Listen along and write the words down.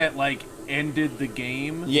that like ended the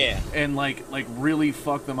game. Yeah. And like really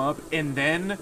fucked them up. And then